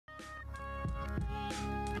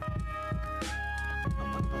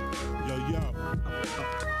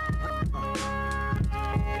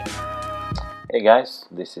Hey guys,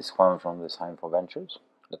 this is Juan from DesignForVentures.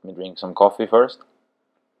 Let me drink some coffee first.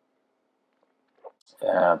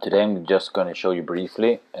 Today I'm just going to show you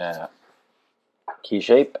briefly.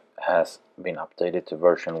 Keyshape has been updated to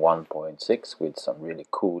version 1.6 with some really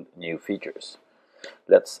cool new features.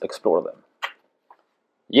 Let's explore them.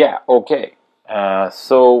 Yeah, okay.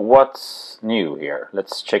 So what's new here?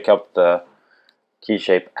 Let's check out the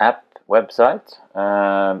Keyshape app website.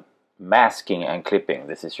 Masking and clipping.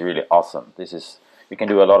 This is really awesome. We can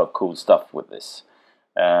do a lot of cool stuff with this.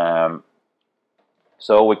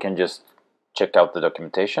 So we can just check out the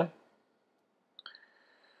documentation.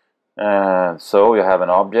 So you have an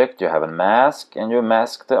object, you have a mask, and you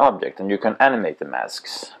mask the object, and you can animate the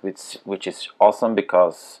masks, which is awesome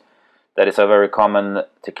because that is a very common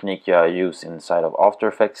technique you use inside of After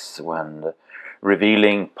Effects when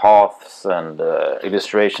revealing paths and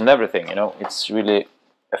illustration, everything. You know, it's really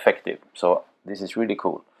effective. So this is really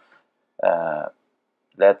cool.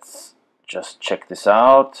 Let's just check this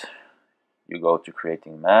out. You go to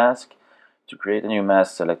creating mask. To create a new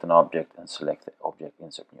mask, select an object and select the object,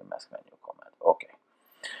 insert new mask menu command. Okay.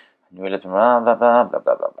 Blah blah blah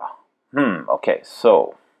blah blah blah. Okay,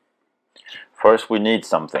 so first we need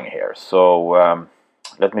something here. So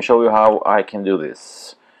let me show you how I can do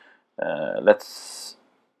this. Let's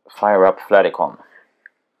fire up Flaticon.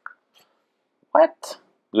 What?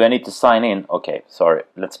 Do I need to sign in? Okay, sorry.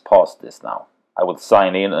 Let's pause this now. I will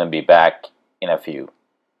sign in and be back in a few.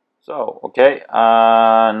 So, okay,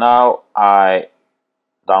 now I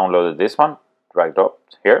downloaded this one, drag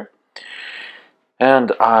dropped here,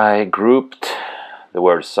 and I grouped the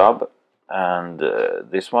word sub, and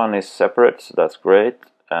this one is separate, so that's great.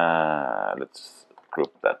 Let's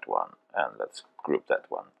group that one, and let's group that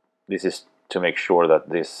one. This is to make sure that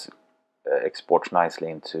this exports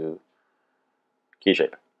nicely into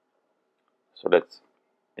Keyshape. So let's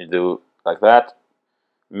do like that.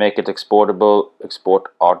 Make it exportable,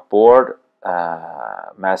 export artboard,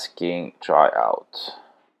 masking tryout.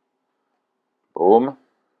 Boom.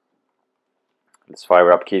 Let's fire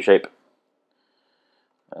up Keyshape.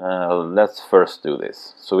 Let's first do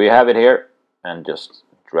this. So we have it here, and just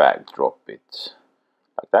drag drop it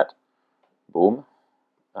like that. Boom.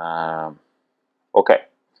 Okay.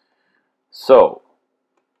 So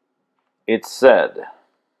it said,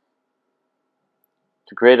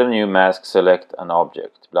 to create a new mask, select an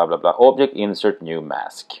object, blah blah blah. Object, insert new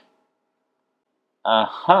mask.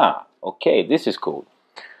 Aha, okay, this is cool.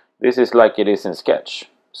 This is like it is in Sketch.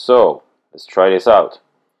 So let's try this out.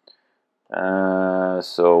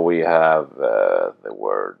 So we have the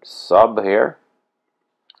word sub here.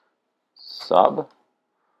 Sub.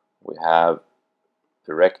 We have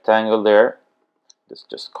the rectangle there. Let's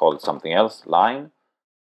just call it something else. Line.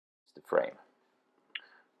 The frame.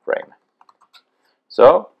 Frame.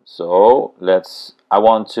 So I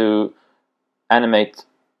want to animate.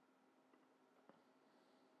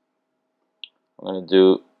 I'm going to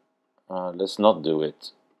do, let's not do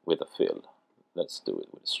it with a fill. Let's do it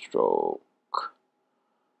with a stroke.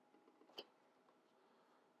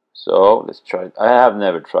 So let's try it. I have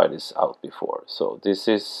never tried this out before. So this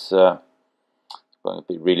is going to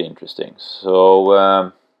be really interesting.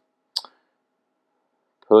 So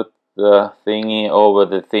put the thingy over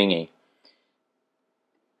the thingy.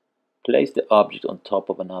 Place the object on top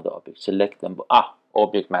of another object. Select them.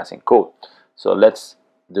 Object masking. Cool. So let's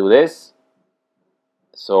do this.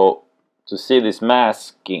 So to see this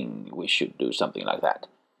masking, we should do something like that.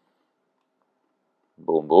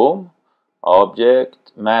 Boom, boom.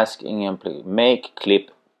 Object masking and make clip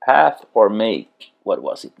path, or make, what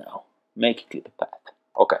was it now? Make clip path.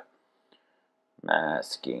 Okay.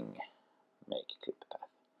 Masking. Make clip path.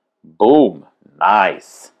 Boom.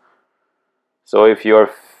 Nice. So if you're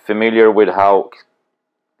familiar with how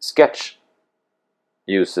Sketch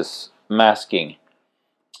uses masking,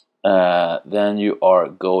 then you are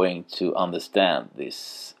going to understand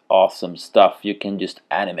this awesome stuff. You can just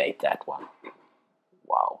animate that one.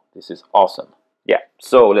 Wow, this is awesome. Yeah,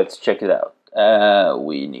 so let's check it out.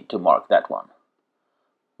 We need to mark that one.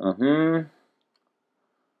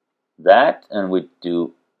 That, and we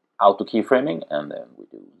do auto keyframing, and then we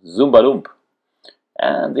do Zumba Loomp.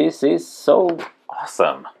 And this is so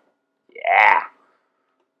awesome. Yeah.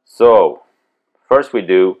 So first we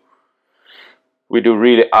do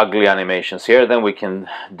really ugly animations here, then we can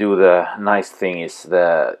do the nice thing, is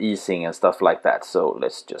the easing and stuff like that. So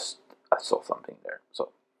let's just, I saw something there.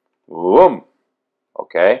 So boom.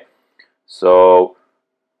 Okay. So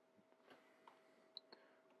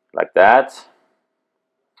like that.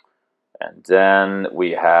 And then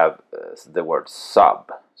we have the word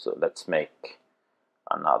sub. So let's make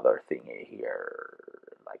another thingy here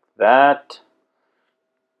like that.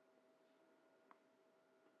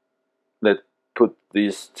 Let's put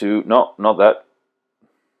these two, no, not that.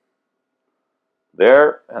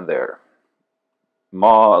 There and there.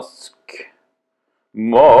 Mask.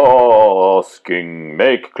 Masking.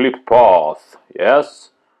 Make clip path. Yes.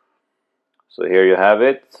 So here you have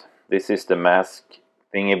it. This is the mask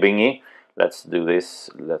thingy bingy. Let's do this.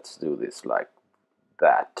 Let's do this like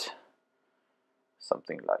that.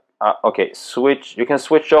 Something like okay, switch. You can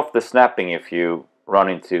switch off the snapping if you run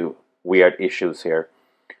into weird issues here.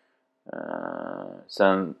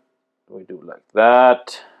 Then we do like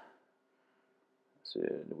that. So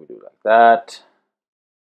we do like that.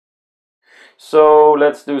 So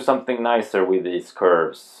let's do something nicer with these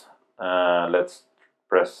curves. Let's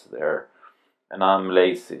press there. And I'm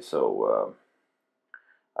lazy, so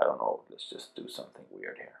I don't know. Let's just do something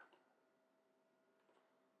weird here.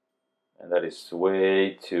 And that is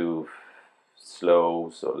way too slow,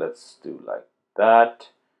 so let's do like that.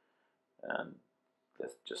 And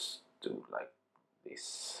let's just do like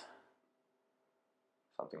this.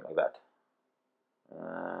 Something like that.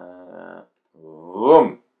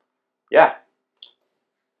 Boom. Yeah.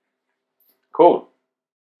 Cool.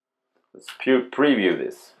 Let's preview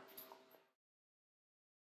this.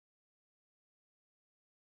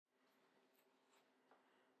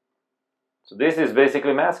 So this is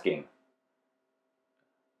basically masking.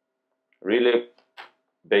 Really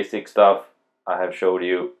basic stuff I have showed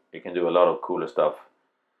you. You can do a lot of cooler stuff.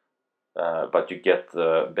 But you get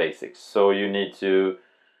the basics. So you need to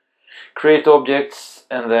create objects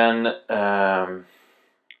and then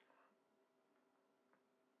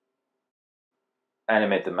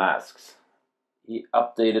animate the masks. He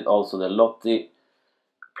updated also the Lottie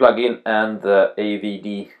plugin and the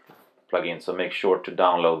AVD plugin, so make sure to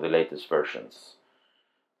download the latest versions.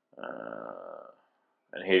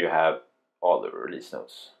 And here you have all the release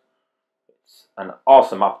notes. It's an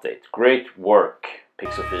awesome update. Great work,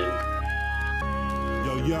 Pixelfield.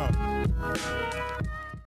 Yo, yo.